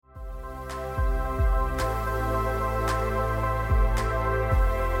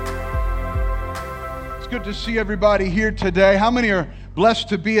good to see everybody here today. How many are blessed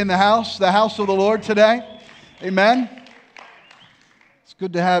to be in the house of the Lord today? Amen. It's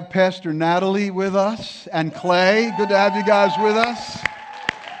good to have Pastor Natalie with us and Clay. Good to have you guys with us.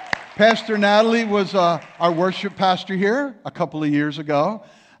 Pastor Natalie was our worship pastor here a couple of years ago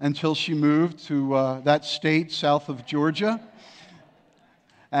until she moved to that state south of Georgia.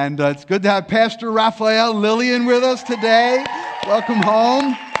 And it's good to have Pastor Raphael Lillian with us today. Welcome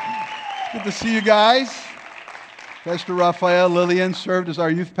home. Good to see you guys. Pastor Raphael Lillian served as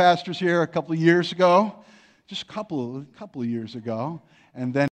our youth pastors here a couple of years ago, just a couple of years ago,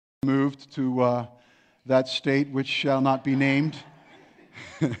 and then moved to that state which shall not be named.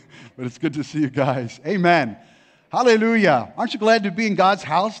 But it's good to see you guys. Amen. Hallelujah. Aren't you glad to be in God's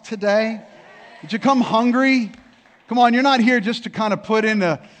house today? Did you come hungry? Come on, you're not here just to kind of put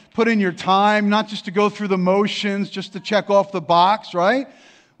in your time, not just to go through the motions, just to check off the box, right?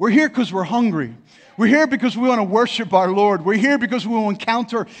 We're here because we're hungry. We're here because we want to worship our Lord. We're here because we will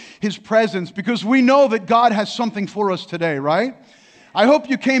encounter His presence, because we know that God has something for us today, right? I hope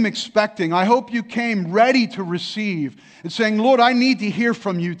you came expecting. I hope you came ready to receive and saying, Lord, I need to hear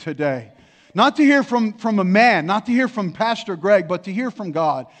from you today. Not to hear from a man, not to hear from Pastor Greg, but to hear from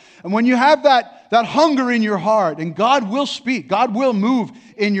God. And when you have that hunger in your heart, and God will speak, God will move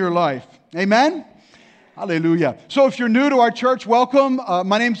in your life. Amen? Hallelujah. So if you're new to our church, welcome.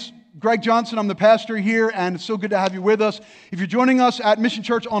 My name's Greg Johnson. I'm the pastor here, and it's so good to have you with us. If you're joining us at Mission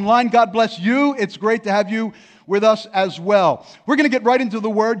Church Online, God bless you. It's great to have you with us as well. We're going to get right into the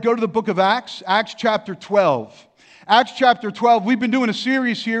Word. Go to the book of Acts, Acts chapter 12. Acts chapter 12. We've been doing a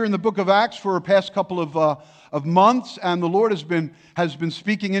series here in the book of Acts for the past couple of months, and the Lord has been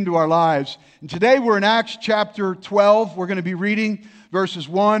speaking into our lives. And today we're in Acts chapter 12. We're going to be reading verses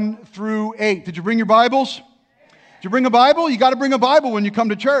 1 through 8. Did you bring your Bibles? Did you bring a Bible? You got to bring a Bible when you come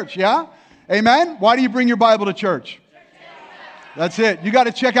to church, yeah? Amen? Why do you bring your Bible to church? That's it. You got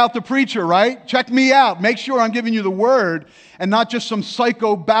to check out the preacher, right? Check me out. Make sure I'm giving you the Word and not just some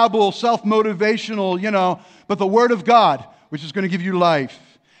psycho-babble, self-motivational, but the Word of God, which is going to give you life.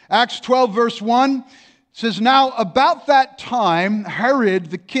 Acts 12, verse 1 says, Now about that time,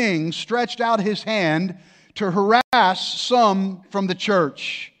 Herod the king stretched out his hand to harass some from the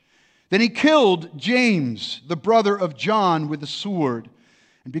church. Then he killed James, the brother of John, with a sword.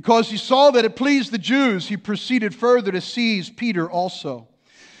 And because he saw that it pleased the Jews, he proceeded further to seize Peter also.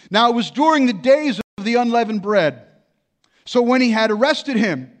 Now it was during the days of the unleavened bread. So when he had arrested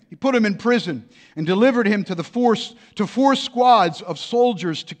him, he put him in prison and delivered him to four squads of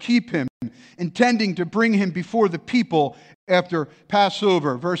soldiers to keep him, intending to bring him before the people after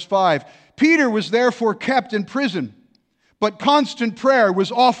Passover. Verse 5, Peter was therefore kept in prison, but constant prayer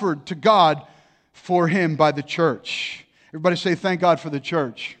was offered to God for him by the church. Everybody say, thank God for the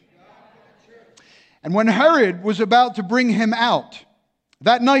church. And when Herod was about to bring him out,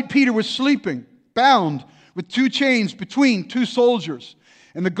 that night Peter was sleeping, bound with two chains between two soldiers.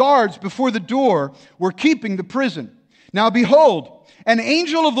 And the guards before the door were keeping the prison. Now behold, an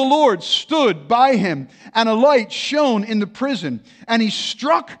angel of the Lord stood by him, and a light shone in the prison. And he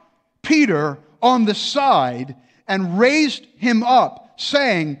struck Peter on the side and raised him up,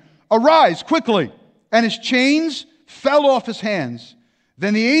 saying, Arise quickly. And his chains fell off his hands.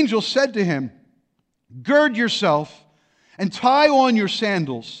 Then the angel said to him, Gird yourself and tie on your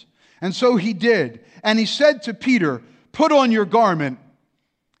sandals. And so he did. And he said to Peter, Put on your garment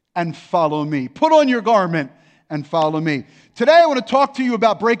and follow me. Put on your garment and follow me. Today I want to talk to you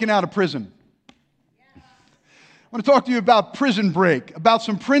about breaking out of prison. I want to talk to you about prison break, about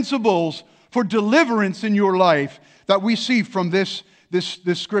some principles for deliverance in your life that we see from this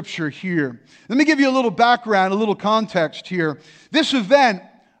scripture here. Let me give you a little background, a little context here. This event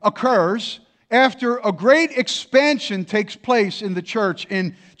occurs after a great expansion takes place in the church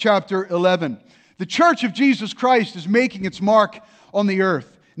in chapter 11. The church of Jesus Christ is making its mark on the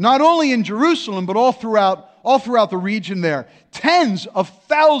earth, not only in Jerusalem, but all throughout the region there. Tens of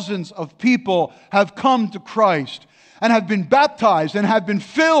thousands of people have come to Christ and have been baptized and have been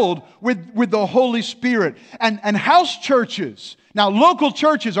filled with the Holy Spirit. And house churches, now local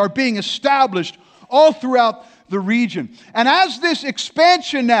churches, are being established all throughout the region. And as this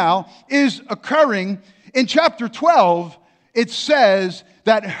expansion now is occurring, in chapter 12, it says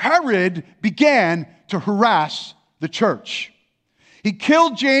that Herod began to harass the church. He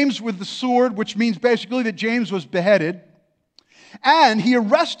killed James with the sword, which means basically that James was beheaded. And he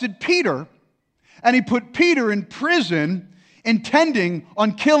arrested Peter, and he put Peter in prison, intending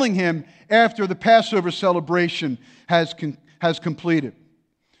on killing him after the Passover celebration has completed.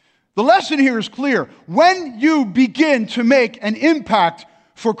 The lesson here is clear. When you begin to make an impact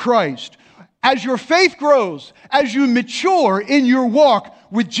for Christ, as your faith grows, as you mature in your walk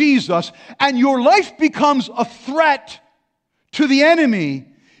with Jesus, and your life becomes a threat to the enemy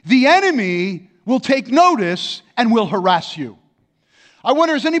will take notice and will harass you. I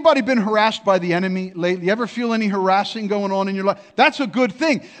wonder, has anybody been harassed by the enemy lately? You ever feel any harassing going on in your life? That's a good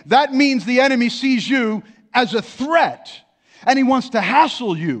thing. That means the enemy sees you as a threat, and he wants to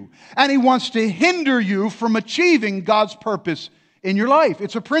hassle you, and he wants to hinder you from achieving God's purpose in your life.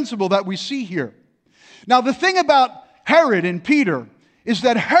 It's a principle that we see here. Now, the thing about Herod and Peter is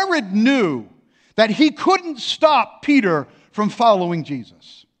that Herod knew that he couldn't stop Peter from following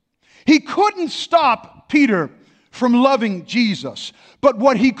Jesus. He couldn't stop Peter from loving Jesus. But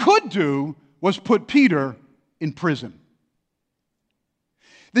what he could do was put Peter in prison.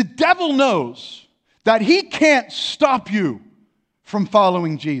 The devil knows that he can't stop you from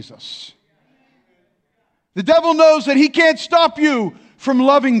following Jesus. The devil knows that he can't stop you from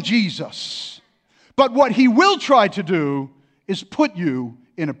loving Jesus. But what he will try to do is put you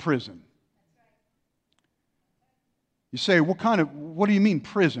in a prison. You say, what do you mean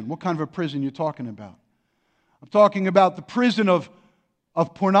prison? What kind of a prison are you talking about? I'm talking about the prison of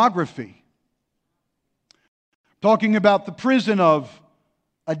pornography. I'm talking about the prison of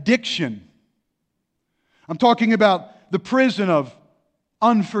addiction. I'm talking about the prison of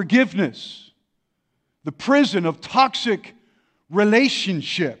unforgiveness. The prison of toxic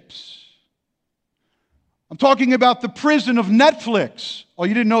relationships. I'm talking about the prison of Netflix. Oh,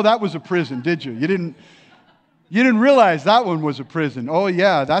 you didn't know that was a prison, did you? You didn't realize that one was a prison. Oh,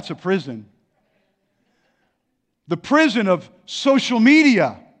 yeah, that's a prison. The prison of social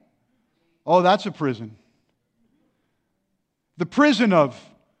media. Oh, that's a prison. The prison of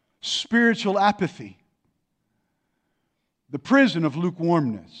spiritual apathy. The prison of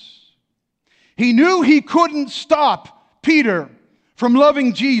lukewarmness. He knew he couldn't stop Peter from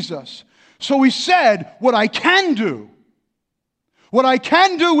loving Jesus. So he said, what I can do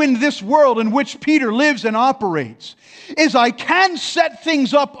in this world in which Peter lives and operates, is I can set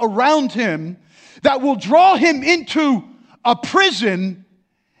things up around him that will draw him into a prison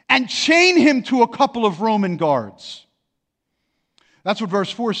and chain him to a couple of Roman guards. That's what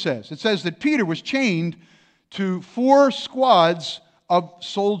verse 4 says. It says that Peter was chained to 4 squads of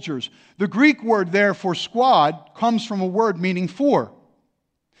soldiers. The Greek word there for squad comes from a word meaning 4.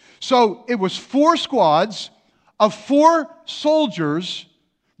 So it was 4 squads of 4 soldiers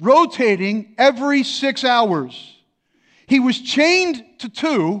rotating every 6 hours. He was chained to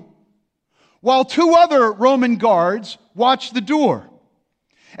 2, while 2 other Roman guards watched the door.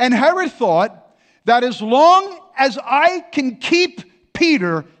 And Herod thought that as long as I can keep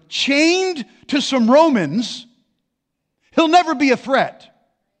Peter chained to some Romans, he'll never be a threat.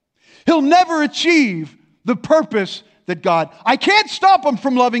 He'll never achieve the purpose that God... I can't stop him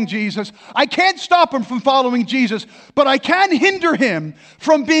from loving Jesus. I can't stop him from following Jesus, but I can hinder him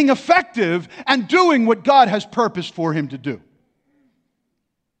from being effective and doing what God has purposed for him to do.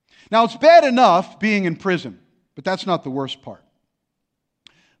 Now, it's bad enough being in prison, but that's not the worst part.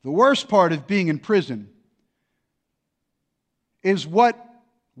 The worst part of being in prison is what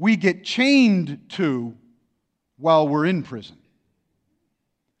we get chained to while we're in prison.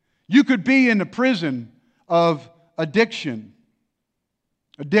 You could be in a prison of addiction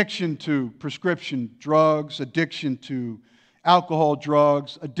to prescription drugs, addiction to alcohol,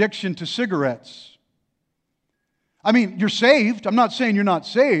 drugs, addiction to cigarettes. I mean, you're saved. I'm not saying you're not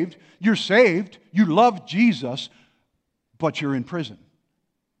saved. You're saved. You love Jesus, but you're in prison.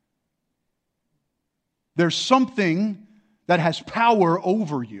 There's something that has power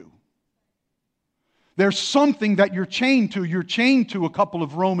over you. There's something that you're chained to. You're chained to a couple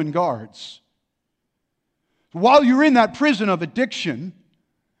of Roman guards. While you're in that prison of addiction,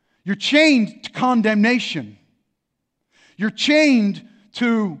 you're chained to condemnation. You're chained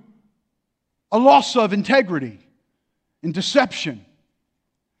to a loss of integrity and deception.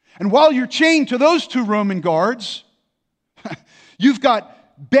 And while you're chained to those 2 Roman guards, you've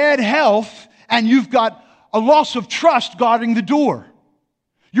got bad health and you've got a loss of trust guarding the door.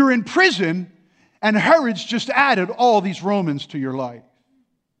 You're in prison, and Herod's just added all these Romans to your life.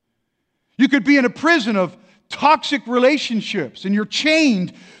 You could be in a prison of toxic relationships, and you're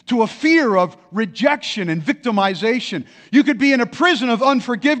chained to a fear of rejection and victimization. You could be in a prison of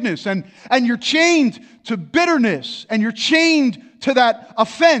unforgiveness, and you're chained to bitterness, and you're chained to that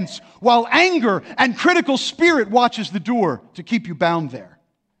offense, while anger and critical spirit watches the door to keep you bound there.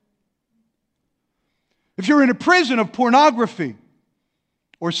 If you're in a prison of pornography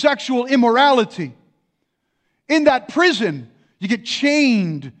or sexual immorality, in that prison, you get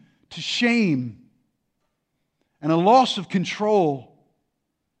chained to shame and a loss of control,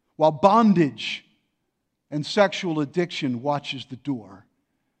 while bondage and sexual addiction watches the door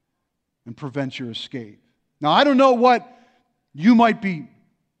and prevents your escape. Now, I don't know what you might be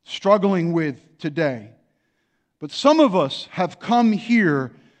struggling with today, but some of us have come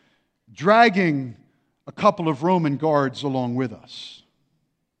here dragging a couple of Roman guards along with us.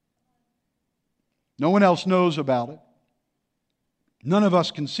 No one else knows about it. None of us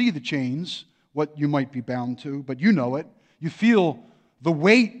can see the chains, what you might be bound to, but you know it. You feel the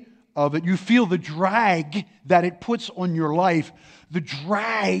weight of it. You feel the drag that it puts on your life, the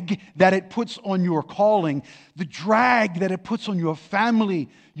drag that it puts on your calling, the drag that it puts on your family,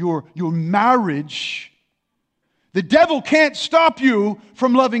 your marriage. The devil can't stop you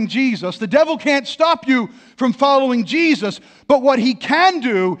from loving Jesus. The devil can't stop you from following Jesus. But what he can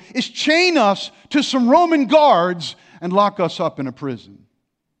do is chain us to some Roman guards and lock us up in a prison.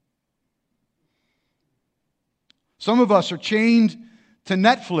 Some of us are chained to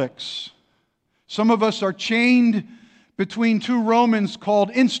Netflix. Some of us are chained between two Romans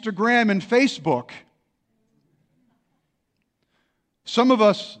called Instagram and Facebook. Some of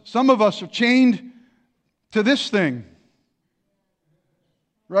us are chained to this thing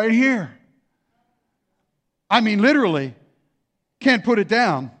right here. I mean, literally, can't put it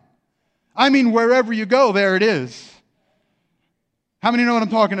down. I mean, wherever you go, there it is. How many know what I'm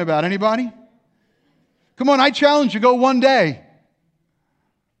talking about? Anybody? Come on, I challenge you, go one day.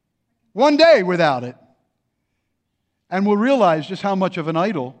 One day without it. And we'll realize just how much of an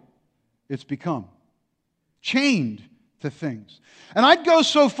idol it's become. Chained to things. And I'd go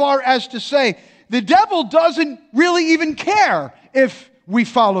so far as to say, the devil doesn't really even care if we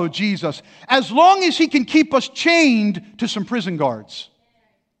follow Jesus, as long as he can keep us chained to some prison guards.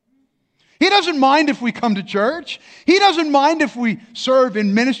 He doesn't mind if we come to church. He doesn't mind if we serve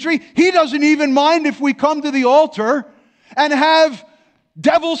in ministry. He doesn't even mind if we come to the altar and have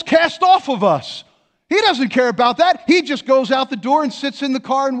devils cast off of us. He doesn't care about that. He just goes out the door and sits in the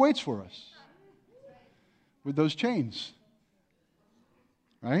car and waits for us with those chains.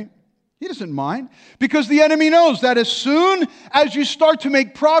 Right? He doesn't mind, because the enemy knows that as soon as you start to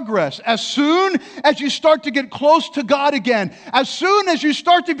make progress, as soon as you start to get close to God again, as soon as you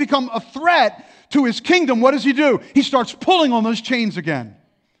start to become a threat to his kingdom, what does he do? He starts pulling on those chains again.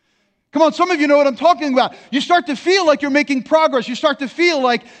 Come on, some of you know what I'm talking about. You start to feel like you're making progress. You start to feel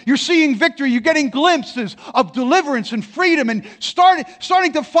like you're seeing victory. You're getting glimpses of deliverance and freedom and starting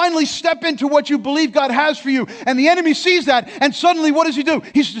to finally step into what you believe God has for you. And the enemy sees that, and suddenly what does he do?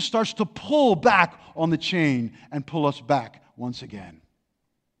 He just starts to pull back on the chain and pull us back once again.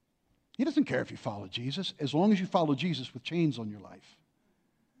 He doesn't care if you follow Jesus, as long as you follow Jesus with chains on your life.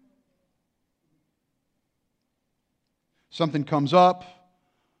 Something comes up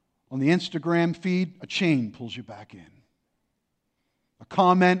on the Instagram feed, a chain pulls you back in. A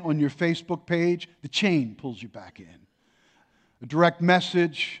comment on your Facebook page, the chain pulls you back in. A direct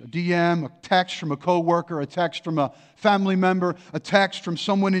message, a DM, a text from a coworker, a text from a family member, a text from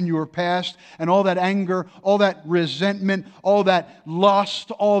someone in your past, and all that anger, all that resentment, all that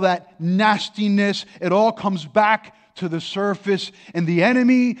lust, all that nastiness, it all comes back to the surface, and the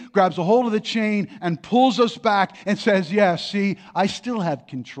enemy grabs a hold of the chain and pulls us back and says, yes, see, I still have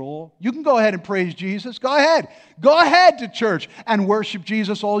control. You can go ahead and praise Jesus. Go ahead. Go ahead to church and worship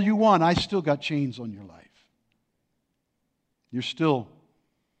Jesus all you want. I still got chains on your life. You're still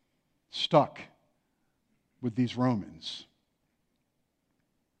stuck with these Romans.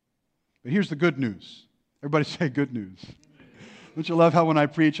 But here's the good news. Everybody say good news. Don't you love how when I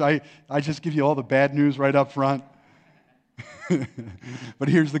preach, I just give you all the bad news right up front? But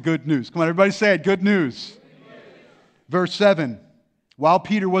here's the good news. Come on, everybody say it. Good news. Verse 7. While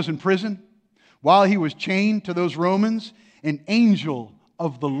Peter was in prison, while he was chained to those Romans, an angel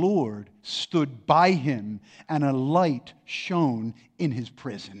of the Lord stood by him, and a light shone in his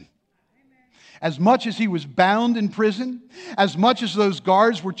prison. As much as he was bound in prison, as much as those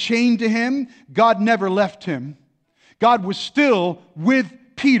guards were chained to him, God never left him. God was still with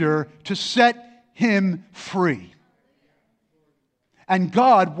Peter to set him free. And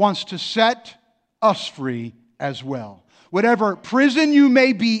God wants to set us free as well. Whatever prison you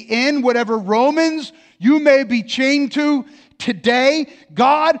may be in, whatever Romans you may be chained to, today,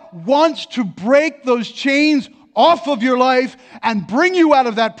 God wants to break those chains off of your life and bring you out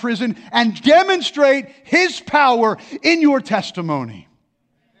of that prison and demonstrate His power in your testimony.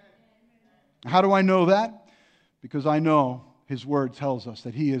 How do I know that? Because I know His Word tells us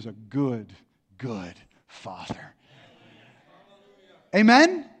that He is a good, good Father.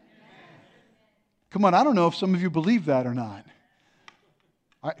 Amen? Come on, I don't know if some of you believe that or not.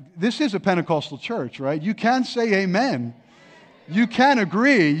 This is a Pentecostal church, right? You can say amen. You can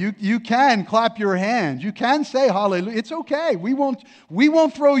agree. You can clap your hands. You can say hallelujah. It's okay. We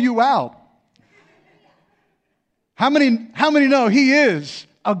won't throw you out. How many know He is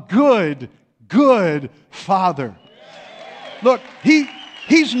a good Father? Look,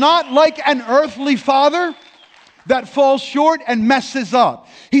 He's not like an earthly father that falls short and messes up.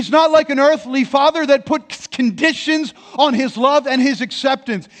 He's not like an earthly father that puts conditions on His love and His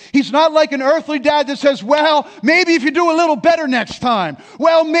acceptance. He's not like an earthly dad that says, well, maybe if you do a little better next time.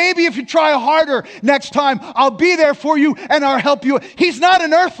 Well, maybe if you try harder next time, I'll be there for you and I'll help you. He's not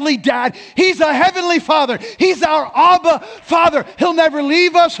an earthly dad. He's a heavenly Father. He's our Abba Father. He'll never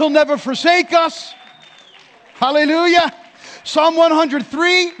leave us. He'll never forsake us. Hallelujah. Psalm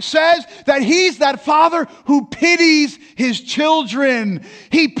 103 says that He's that Father who pities His children.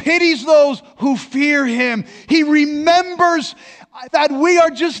 He pities those who fear Him. He remembers that we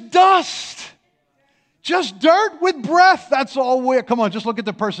are just dust. Just dirt with breath. That's all we are. Come on, just look at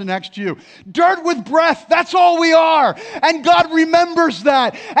the person next to you. Dirt with breath. That's all we are. And God remembers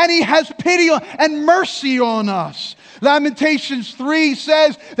that. And He has pity and mercy on us. Lamentations 3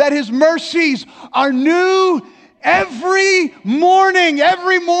 says that His mercies are new every morning.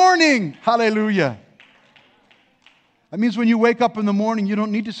 Hallelujah. That means when you wake up in the morning, you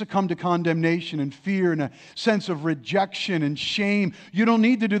don't need to succumb to condemnation and fear and a sense of rejection and shame. You don't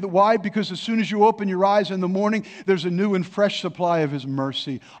need to do that. Why? Because as soon as you open your eyes in the morning, there's a new and fresh supply of His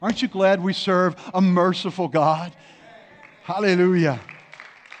mercy. Aren't you glad we serve a merciful God? Hallelujah.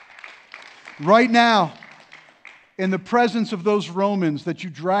 Right now, in the presence of those Romans that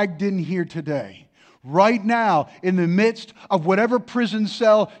you dragged in here today, right now, in the midst of whatever prison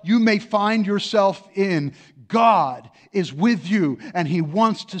cell you may find yourself in, God is with you and He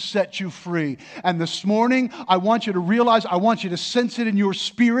wants to set you free. And this morning, I want you to realize, I want you to sense it in your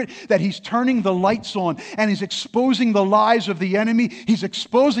spirit that He's turning the lights on and He's exposing the lies of the enemy. He's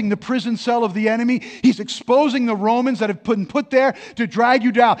exposing the prison cell of the enemy. He's exposing the Romans that have been put there to drag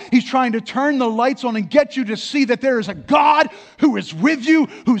you down. He's trying to turn the lights on and get you to see that there is a God who is with you,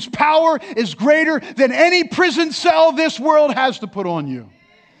 whose power is greater than any prison cell this world has to put on you.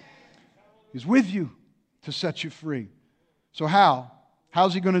 He's with you to set you free. So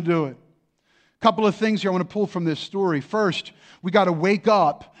how's He going to do it? A couple of things here I want to pull from this story. First, we got to wake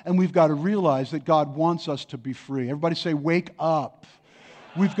up and we've got to realize that God wants us to be free. Everybody say, wake up.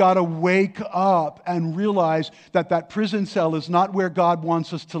 We've got to wake up and realize that that prison cell is not where God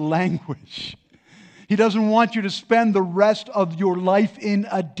wants us to languish. He doesn't want you to spend the rest of your life in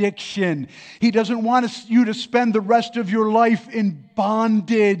addiction. He doesn't want you to spend the rest of your life in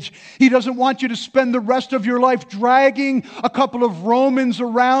bondage. He doesn't want you to spend the rest of your life dragging a couple of Romans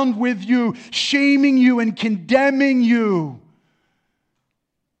around with you, shaming you and condemning you,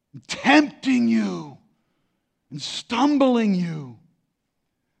 tempting you and stumbling you.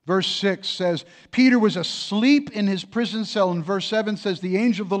 Verse 6 says, Peter was asleep in his prison cell. And verse 7 says, the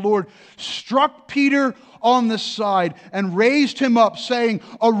angel of the Lord struck Peter on the side and raised him up, saying,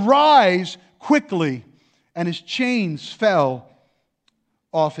 arise quickly. And his chains fell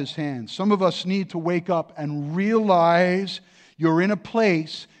off his hands. Some of us need to wake up and realize you're in a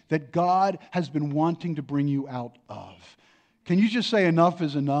place that God has been wanting to bring you out of. Can you just say enough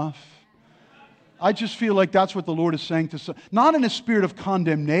is enough? I just feel like that's what the Lord is saying to us. Not in a spirit of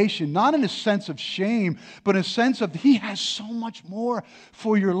condemnation, not in a sense of shame, but in a sense of He has so much more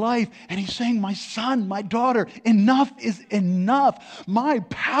for your life. And He's saying, my son, my daughter, enough is enough. My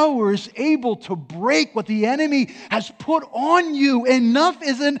power is able to break what the enemy has put on you. Enough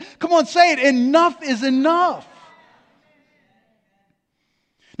is enough. Come on, say it. Enough is enough.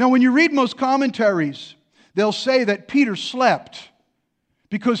 Now, when you read most commentaries, they'll say that Peter slept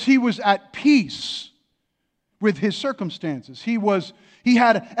because he was at peace with his circumstances. He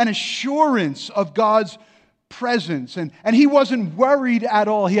had an assurance of God's presence, and he wasn't worried at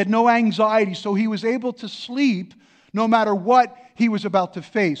all. He had no anxiety, so he was able to sleep no matter what he was about to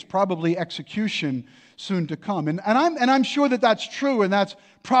face, probably execution soon to come. And I'm sure that that's true, and that's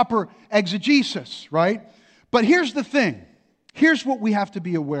proper exegesis, right? But here's the thing. Here's what we have to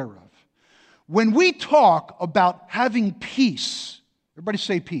be aware of. When we talk about having peace, everybody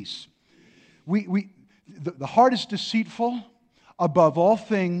say peace. The heart is deceitful above all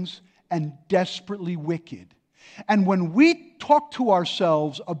things and desperately wicked. And when we talk to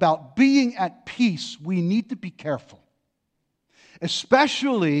ourselves about being at peace, we need to be careful.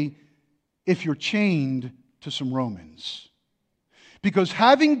 Especially if you're chained to some Romans. Because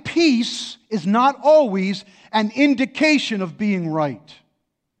having peace is not always an indication of being right.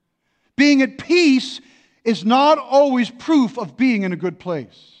 Being at peace is not always proof of being in a good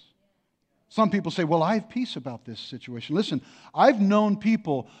place. Some people say, well, I have peace about this situation. Listen, I've known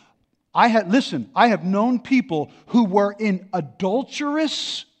people, I have known people who were in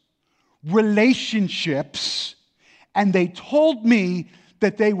adulterous relationships, and they told me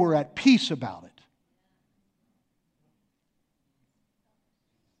that they were at peace about it.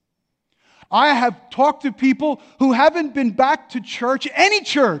 I have talked to people who haven't been back to church, any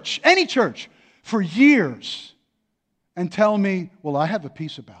church, for years, and tell me, well, I have a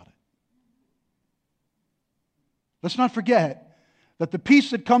peace about it. Let's not forget that the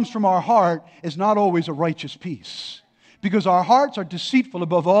peace that comes from our heart is not always a righteous peace, because our hearts are deceitful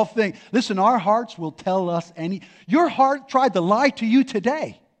above all things. Listen, our hearts will tell us your heart tried to lie to you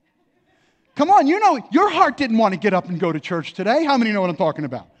today. Come on, you know, your heart didn't want to get up and go to church today. How many know what I'm talking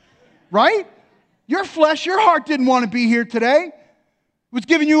about? Right? Your flesh, your heart didn't want to be here today. It was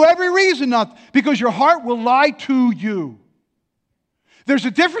giving you every reason not, because your heart will lie to you. There's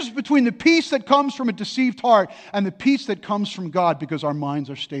a difference between the peace that comes from a deceived heart and the peace that comes from God because our minds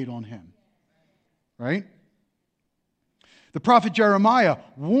are stayed on Him. Right? The prophet Jeremiah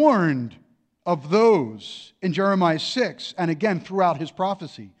warned of those in Jeremiah 6 and again throughout his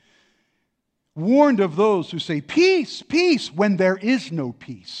prophecy. Warned of those who say, peace, peace, when there is no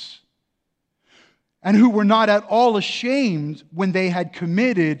peace. And who were not at all ashamed when they had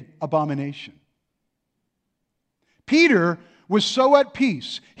committed abomination. Peter was so at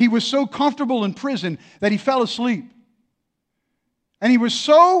peace, he was so comfortable in prison that he fell asleep. And he was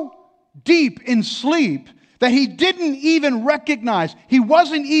so deep in sleep that he didn't even recognize, he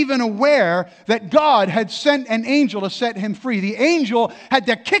wasn't even aware that God had sent an angel to set him free. The angel had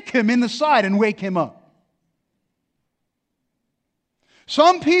to kick him in the side and wake him up.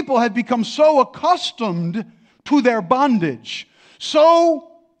 Some people have become so accustomed to their bondage,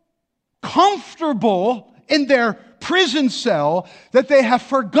 so comfortable in their prison cell, that they have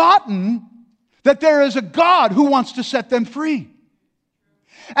forgotten that there is a God who wants to set them free.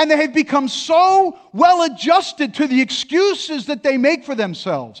 And they have become so well adjusted to the excuses that they make for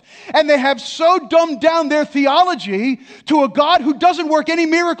themselves. And they have so dumbed down their theology to a God who doesn't work any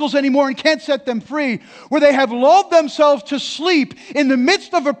miracles anymore and can't set them free, where they have lulled themselves to sleep in the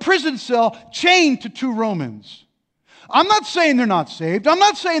midst of a prison cell chained to 2 Romans. I'm not saying they're not saved. I'm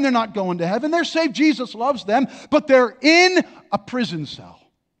not saying they're not going to heaven. They're saved. Jesus loves them. But they're in a prison cell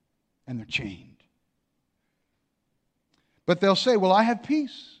and they're chained. But they'll say, well, I have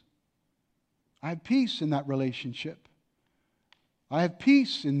peace. I have peace in that relationship. I have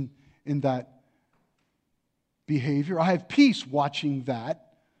peace in that behavior. I have peace watching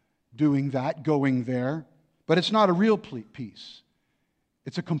that, doing that, going there. But it's not a real peace.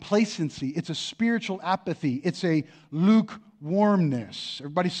 It's a complacency. It's a spiritual apathy. It's a lukewarmness.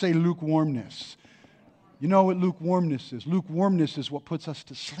 Everybody say lukewarmness. You know what lukewarmness is? Lukewarmness is what puts us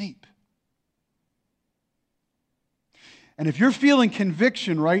to sleep. And if you're feeling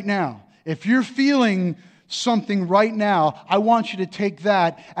conviction right now, if you're feeling something right now, I want you to take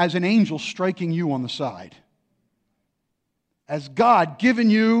that as an angel striking you on the side. As God giving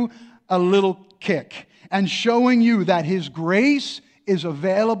you a little kick and showing you that His grace is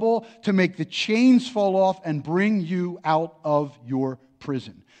available to make the chains fall off and bring you out of your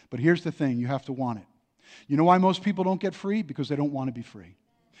prison. But here's the thing, you have to want it. You know why most people don't get free? Because they don't want to be free.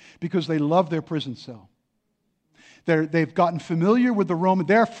 Because they love their prison cell. They've gotten familiar with the Romans.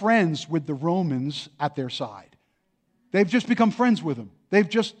 They're friends with the Romans at their side. They've just become friends with them. They've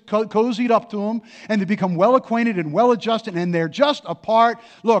just cozied up to them, and they become well acquainted and well adjusted, and they're just a part.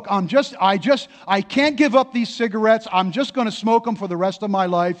 Look, I can't give up these cigarettes. I'm just going to smoke them for the rest of my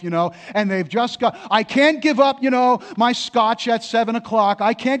life, And they've just I can't give up, my scotch at 7 o'clock.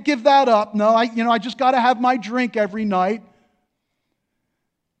 I can't give that up. No, I just got to have my drink every night.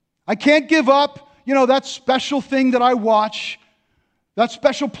 I can't give up that special thing that I watch, that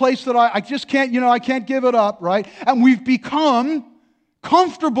special place that I just can't, I can't give it up, right? And we've become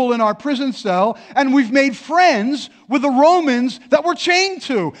comfortable in our prison cell, and we've made friends with the Romans that we're chained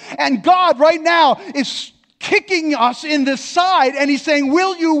to. And God right now is kicking us in the side, and He's saying,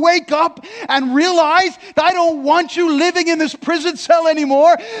 will you wake up and realize that I don't want you living in this prison cell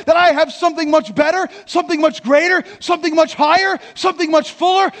anymore, that I have something much better, something much greater, something much higher, something much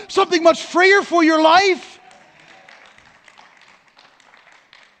fuller, something much freer for your life?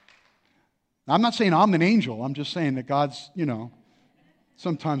 I'm not saying I'm an angel. I'm just saying that God's,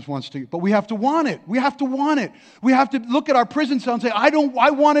 sometimes wants to, but we have to want it. We have to want it. We have to look at our prison cell and say, I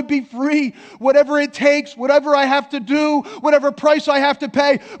want to be free. Whatever it takes, whatever I have to do, whatever price I have to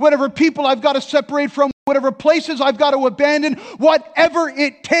pay, whatever people I've got to separate from, whatever places I've got to abandon, whatever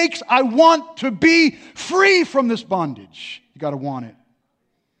it takes, I want to be free from this bondage. You got to want it.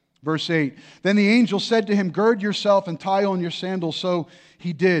 Verse 8, then the angel said to him, gird yourself and tie on your sandals. So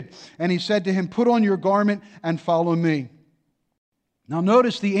he did. And he said to him, put on your garment and follow me. Now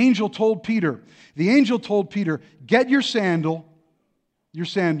notice the angel told Peter, get your sandals,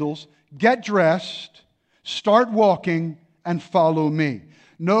 get dressed, start walking, and follow me.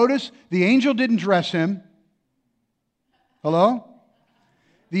 Notice the angel didn't dress him. Hello?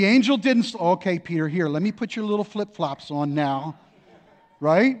 The angel didn't, okay, Peter, here, let me put your little flip-flops on now.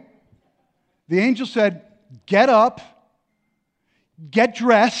 Right? The angel said, get up, get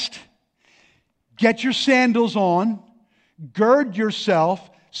dressed, get your sandals on, gird yourself,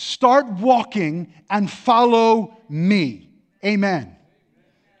 start walking, and follow me. Amen.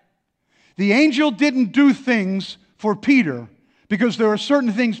 The angel didn't do things for Peter because there are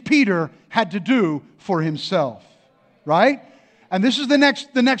certain things Peter had to do for himself. Right? And this is the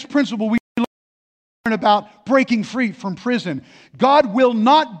next principle we learn about breaking free from prison. God will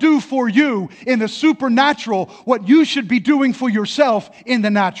not do for you in the supernatural what you should be doing for yourself in the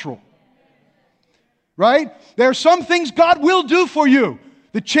natural. Right? There are some things God will do for you.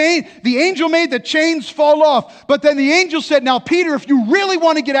 The angel made the chains fall off. But then the angel said, now, Peter, if you really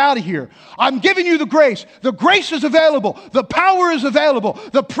want to get out of here, I'm giving you the grace. The grace is available. The power is available.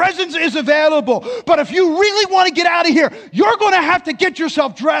 The presence is available. But if you really want to get out of here, you're going to have to get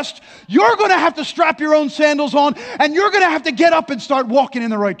yourself dressed. You're going to have to strap your own sandals on. And you're going to have to get up and start walking in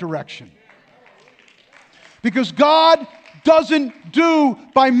the right direction. Because God doesn't do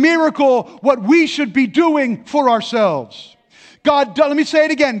by miracle what we should be doing for ourselves. Let me say it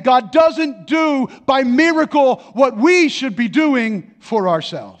again. God doesn't do by miracle what we should be doing for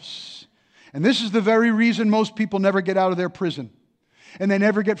ourselves. And this is the very reason most people never get out of their prison and they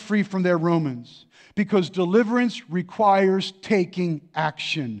never get free from their Romans. Because deliverance requires taking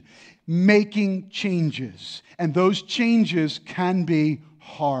action, making changes. And those changes can be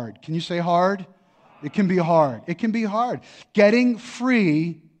hard. Can you say hard? It can be hard. It can be hard. Getting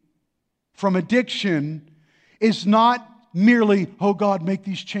free from addiction is not merely, oh God, make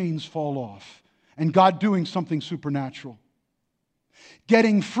these chains fall off, and God doing something supernatural.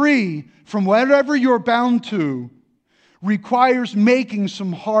 Getting free from whatever you're bound to requires making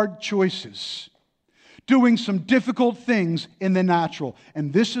some hard choices, doing some difficult things in the natural.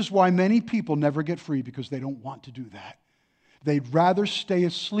 And this is why many people never get free, because they don't want to do that. They'd rather stay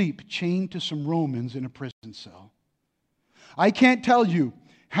asleep chained to some Romans in a prison cell. I can't tell you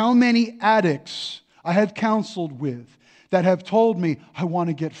how many addicts I have counseled with that have told me, I want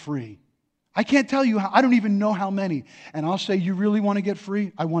to get free. I can't tell you how, I don't even know how many. And I'll say, you really want to get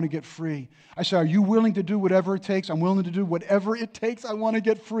free? I want to get free. I say, are you willing to do whatever it takes? I'm willing to do whatever it takes. I want to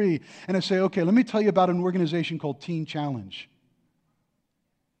get free. And I say, okay, let me tell you about an organization called Teen Challenge.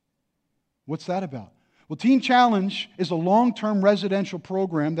 What's that about? Well, Teen Challenge is a long-term residential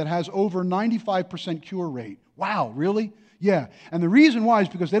program that has over 95% cure rate. Wow, really? Yeah. And the reason why is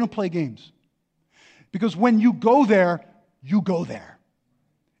because they don't play games. Because when you go there,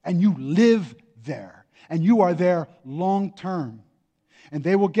 and you live there, and you are there long term. And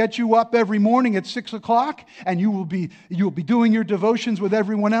they will get you up every morning at 6 o'clock, and you'll be doing your devotions with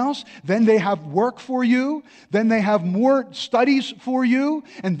everyone else. Then they have work for you. Then they have more studies for you.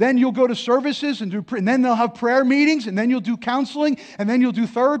 And then you'll go to services, and then they'll have prayer meetings, and then you'll do counseling, and then you'll do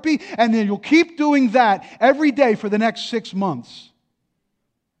therapy, and then you'll keep doing that every day for the next 6 months.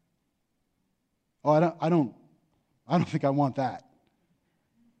 Oh, I don't think I want that.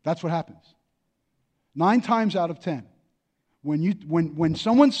 That's what happens. 9 times out of 10. When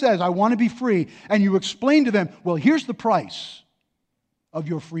someone says, I want to be free, and you explain to them, well, here's the price of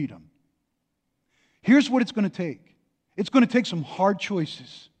your freedom. Here's what it's going to take. It's going to take some hard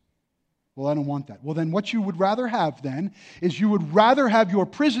choices. Well, I don't want that. Well, then what you would rather have then is you would rather have your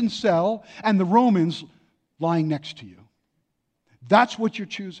prison cell and the Romans lying next to you. That's what you're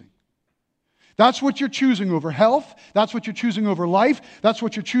choosing. That's what you're choosing over health. That's what you're choosing over life. That's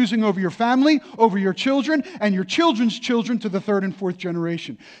what you're choosing over your family, over your children, and your children's children to the 3rd and 4th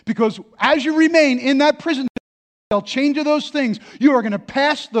generation. Because as you remain in that prison cell, chained to those things, you are going to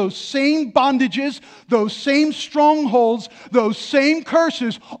pass those same bondages, those same strongholds, those same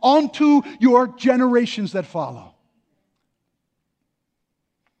curses onto your generations that follow.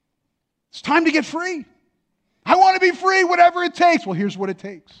 It's time to get free. I want to be free, whatever it takes. Well, here's what it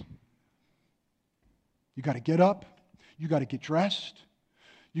takes. You got to get up. You got to get dressed.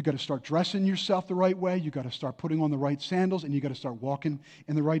 You got to start dressing yourself the right way. You got to start putting on the right sandals, and you got to start walking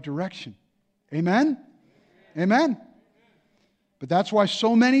in the right direction. Amen? Amen. But that's why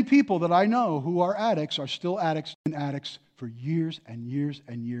so many people that I know who are addicts are still addicts and addicts for years and years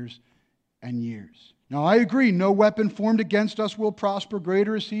and years and years. Now, I agree, no weapon formed against us will prosper.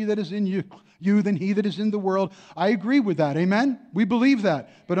 Greater is he that is in you than he that is in the world. I agree with that. Amen? We believe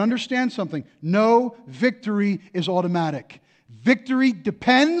that. But understand something. No victory is automatic. Victory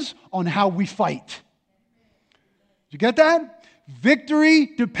depends on how we fight. Did you get that? Victory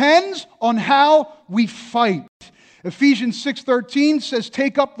depends on how we fight. Ephesians 6:13 says,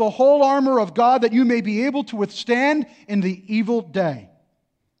 "Take up the whole armor of God that you may be able to withstand in the evil day."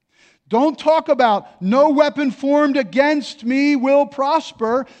 Don't talk about no weapon formed against me will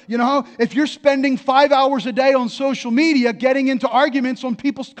prosper. You know, if you're spending 5 hours a day on social media getting into arguments on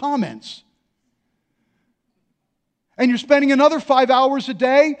people's comments, and you're spending another 5 hours a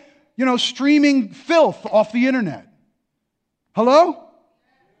day, streaming filth off the internet. Hello?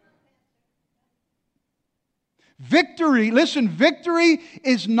 Victory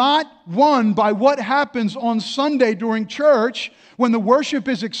is not won by what happens on Sunday during church when the worship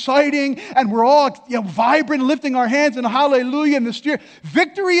is exciting and we're all vibrant, lifting our hands and hallelujah in the spirit.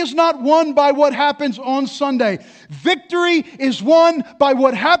 Victory is not won by what happens on Sunday. Victory is won by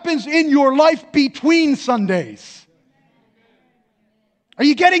what happens in your life between Sundays. Are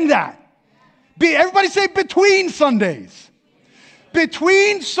you getting that? Everybody say between Sundays.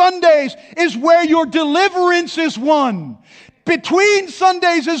 Between Sundays is where your deliverance is won. Between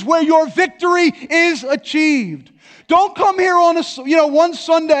Sundays is where your victory is achieved. Don't come here on one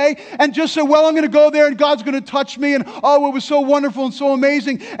Sunday and just say, well, I'm going to go there and God's going to touch me and oh, it was so wonderful and so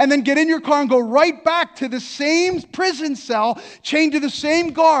amazing. And then get in your car and go right back to the same prison cell, chained to the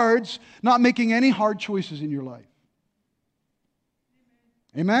same guards, not making any hard choices in your life.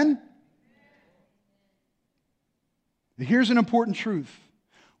 Amen? Here's an important truth.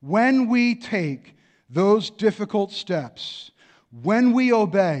 When we take those difficult steps, when we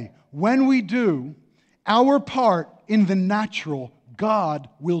obey, when we do our part in the natural, God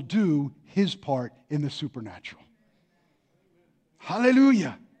will do His part in the supernatural.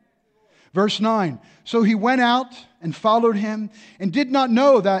 Hallelujah. Verse 9. So he went out and followed him and did not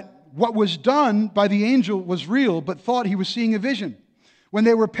know that what was done by the angel was real, but thought he was seeing a vision. When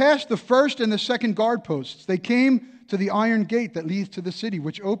they were past the first and the second guard posts, they came to the iron gate that leads to the city,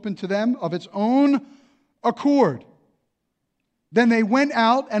 which opened to them of its own accord. Then they went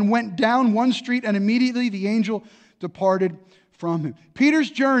out and went down one street, and immediately the angel departed from him. Peter's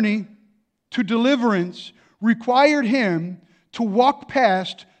journey to deliverance required him to walk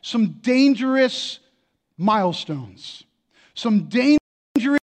past some dangerous milestones, some dangerous.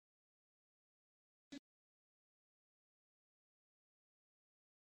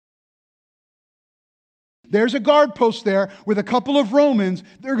 There's a guard post there with a couple of Romans.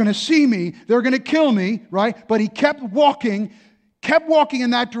 They're going to see me. They're going to kill me, right? But he kept walking in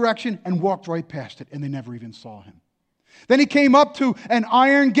that direction and walked right past it, and they never even saw him. Then he came up to an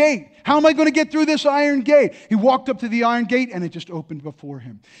iron gate. How am I going to get through this iron gate? He walked up to the iron gate, and it just opened before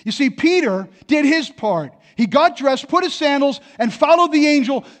him. You see, Peter did his part. He got dressed, put his sandals, and followed the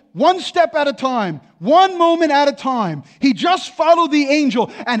angel one step at a time, one moment at a time. He just followed the angel.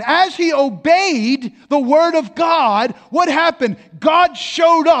 And as he obeyed the word of God, what happened? God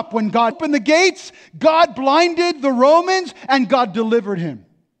showed up. When God opened the gates, God blinded the Romans, and God delivered him.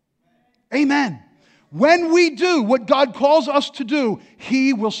 Amen. When we do what God calls us to do,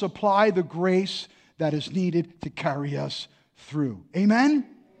 He will supply the grace that is needed to carry us through. Amen?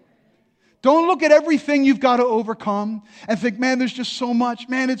 Don't look at everything you've got to overcome and think, man, there's just so much.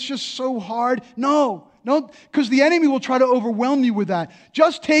 Man, it's just so hard. No, because the enemy will try to overwhelm you with that.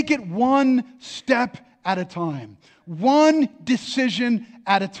 Just take it one step at a time. One decision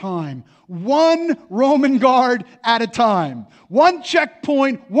at a time. One Roman guard at a time. One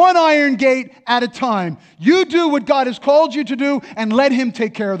checkpoint, one iron gate at a time. You do what God has called you to do and let Him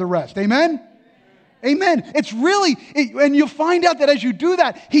take care of the rest. Amen? Amen. It's really, and you'll find out that as you do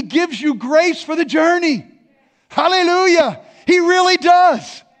that, He gives you grace for the journey. Hallelujah. He really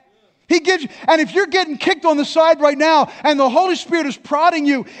does. He gives you, and if you're getting kicked on the side right now and the Holy Spirit is prodding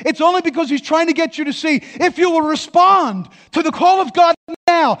you, it's only because He's trying to get you to see if you will respond to the call of God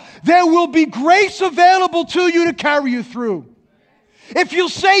now, there will be grace available to you to carry you through. If you'll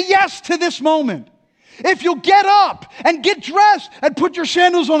say yes to this moment, if you'll get up and get dressed and put your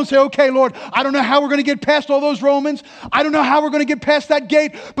sandals on and say, okay, Lord, I don't know how we're going to get past all those Romans. I don't know how we're going to get past that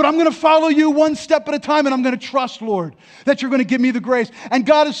gate, but I'm going to follow you one step at a time, and I'm going to trust, Lord, that you're going to give me the grace. And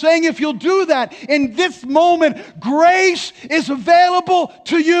God is saying, if you'll do that in this moment, grace is available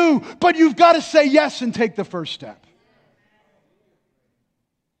to you, but you've got to say yes and take the first step.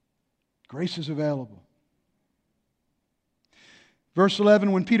 Grace is available. Verse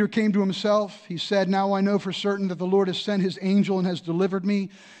 11, when Peter came to himself, he said, "Now I know for certain that the Lord has sent his angel and has delivered me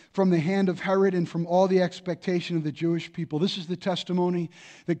from the hand of Herod and from all the expectation of the Jewish people." This is the testimony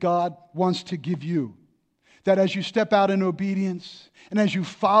that God wants to give you. That as you step out in obedience and as you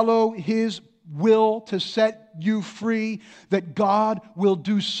follow his will to set you free, that God will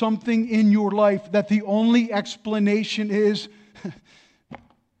do something in your life that the only explanation is,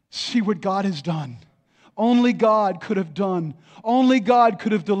 see what God has done. Only God could have done. Only God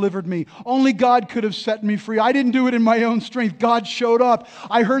could have delivered me. Only God could have set me free. I didn't do it in my own strength. God showed up.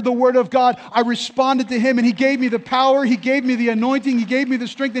 I heard the word of God. I responded to him, and he gave me the power. He gave me the anointing. He gave me the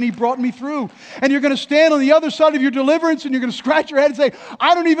strength, and he brought me through. And you're going to stand on the other side of your deliverance, and you're going to scratch your head and say,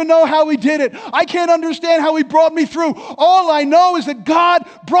 "I don't even know how he did it. I can't understand how he brought me through. All I know is that God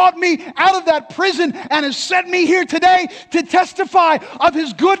brought me out of that prison and has sent me here today to testify of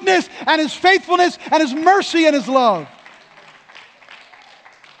his goodness and his faithfulness and his mercy and his love."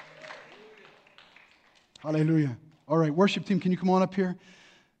 Hallelujah. All right, worship team, can you come on up here?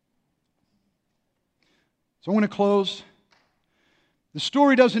 So I'm going to close. The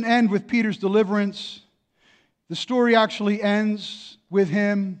story doesn't end with Peter's deliverance. The story actually ends with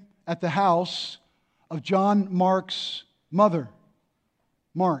him at the house of John Mark's mother,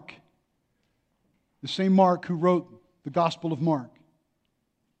 Mark. The same Mark who wrote the Gospel of Mark.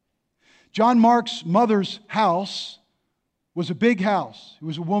 John Mark's mother's house was a big house. It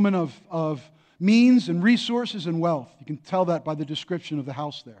was a woman of means and resources and wealth. You can tell that by the description of the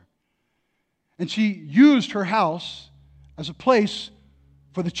house there. And she used her house as a place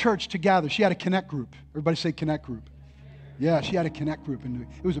for the church to gather. She had a connect group. Everybody say connect group. Yeah, she had a connect group, and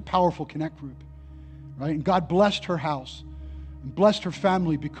it was a powerful connect group, right? And God blessed her house and blessed her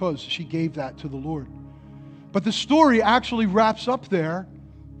family because she gave that to the Lord. But the story actually wraps up there.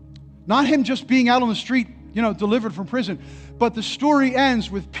 Not him just being out on the street, delivered from prison, but the story ends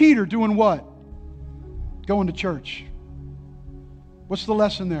with Peter doing what? Going to church. What's the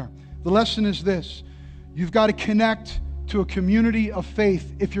lesson there? The lesson is this: you've got to connect to a community of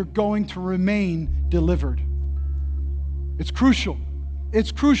faith if you're going to remain delivered. It's crucial.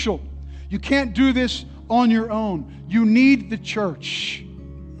 It's crucial. You can't do this on your own. You need the church.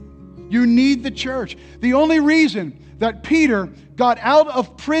 You need the church. The only reason that Peter got out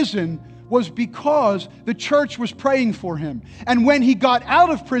of prison was because the church was praying for him. And when he got out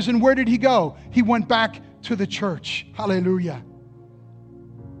of prison, where did he go? He went back to the church. Hallelujah.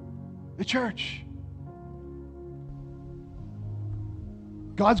 The church.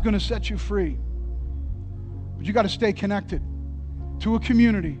 God's going to set you free. But you got to stay connected to a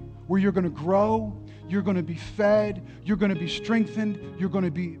community where you're going to grow, you're going to be fed, you're going to be strengthened, you're going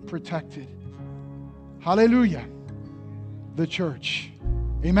to be protected. Hallelujah. The church.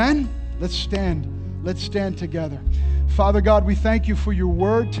 Amen? Let's stand. Let's stand together. Father God, we thank you for your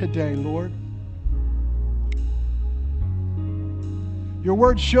word today, Lord. Your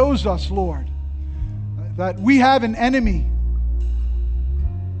word shows us, Lord, that we have an enemy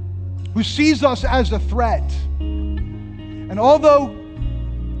who sees us as a threat. And although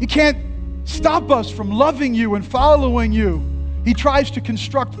he can't stop us from loving you and following you, he tries to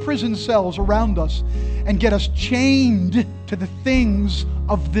construct prison cells around us and get us chained to the things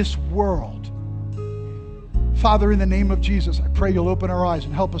of this world. Father, in the name of Jesus, I pray you'll open our eyes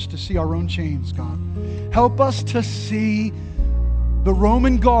and help us to see our own chains, God. Help us to see the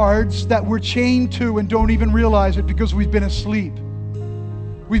Roman guards that we're chained to and don't even realize it because we've been asleep.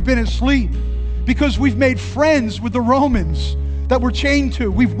 We've been asleep because we've made friends with the Romans that we're chained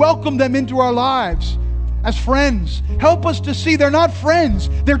to. We've welcomed them into our lives as friends. Help us to see they're not friends,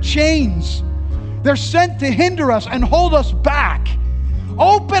 they're chains. They're sent to hinder us and hold us back.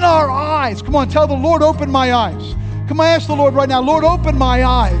 Open our eyes. Come on, tell the Lord, open my eyes. Come on, ask the Lord right now, Lord, open my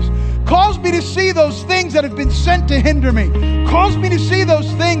eyes. Cause me to see those things that have been sent to hinder me. Cause me to see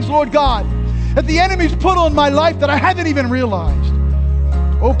those things, Lord God, that the enemy's put on my life that I haven't even realized.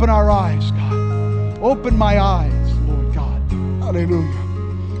 Open our eyes, God. Open my eyes, Lord God. Hallelujah.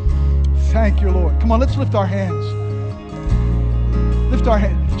 Thank you, Lord. Come on, let's lift our hands. Lift our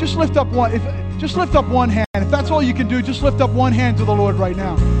hands. Just lift up one. Just lift up one hand. If that's all you can do, just lift up one hand to the Lord right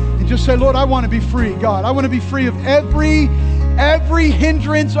now. And just say, Lord, I want to be free, God. I want to be free of every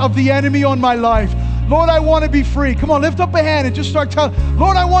hindrance of the enemy on my life. Lord, I want to be free. Come on, lift up a hand and just start telling,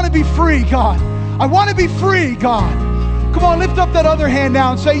 Lord, I want to be free, God. I want to be free, God. Come on, lift up that other hand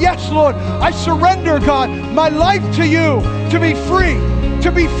now and say, yes, Lord, I surrender, God, my life to you to be free,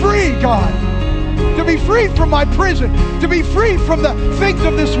 God, to be free from my prison, to be free from the things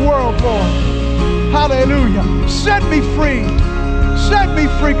of this world, Lord. Hallelujah. Set me free. Set me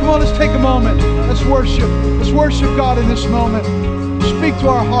free. Come on, let's take a moment. Let's worship. Let's worship God in this moment. Speak to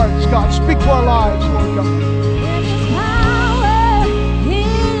our hearts, God. Speak to our lives, Lord God.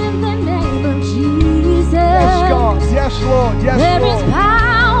 Yes, God. Yes, Lord. Yes, there Lord. There is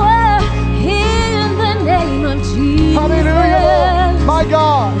power in the name of Jesus. Hallelujah, Lord. My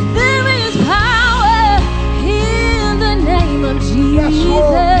God. There is power in the name of Jesus. Yes,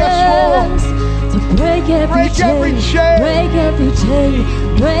 Lord. Yes, Lord. To break every chain. Break every chain.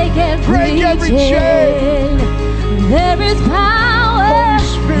 Break every chain. There is power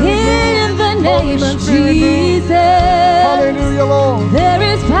in the name of Jesus. Hallelujah, Lord. There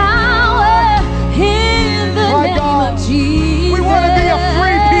is power in the name of Jesus. We want to be a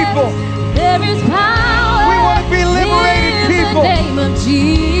free people. There is power. We want to be liberated people. In the name of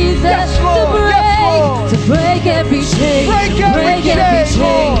Jesus. Yes, Lord. To break every chain. Break every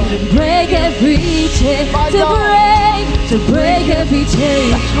chain. Break every chain. To break every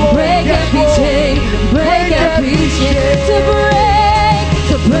chain. Break every chain. Break every chain.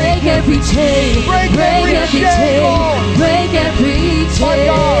 To break every chain. Break every chain. Break every chain.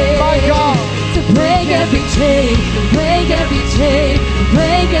 My God. To break every chain. Break every chain.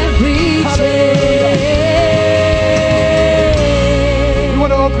 Break every chain. We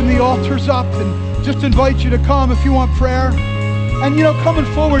want to open the altars up and just invite you to come if you want prayer. And coming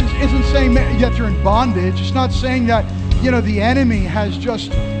forward isn't saying that you're in bondage. It's not saying that the enemy has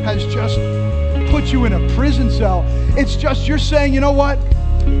just put you in a prison cell. It's just you're saying, you know what?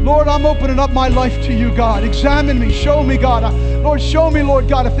 Lord, I'm opening up my life to you, God. Examine me. Show me, God. Lord, show me, Lord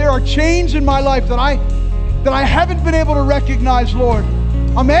God, if there are chains in my life that I haven't been able to recognize, Lord.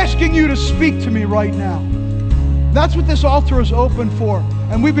 I'm asking you to speak to me right now. That's what this altar is open for.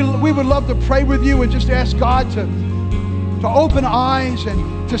 And we would love to pray with you and just ask God to open eyes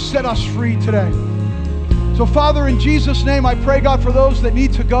and to set us free today. So, Father, in Jesus' name, I pray, God, for those that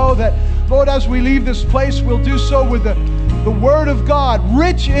need to go, that, Lord, as we leave this place, we'll do so with the Word of God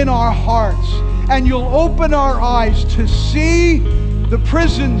rich in our hearts. And you'll open our eyes to see the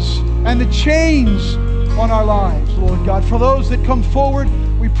prisons and the chains on our lives, Lord God. For those that come forward,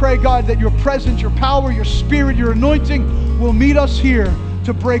 we pray, God, that your presence, your power, your spirit, your anointing will meet us here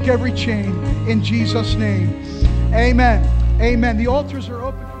to break every chain in Jesus' name. Amen. Amen. The altars are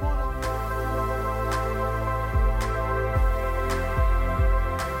open.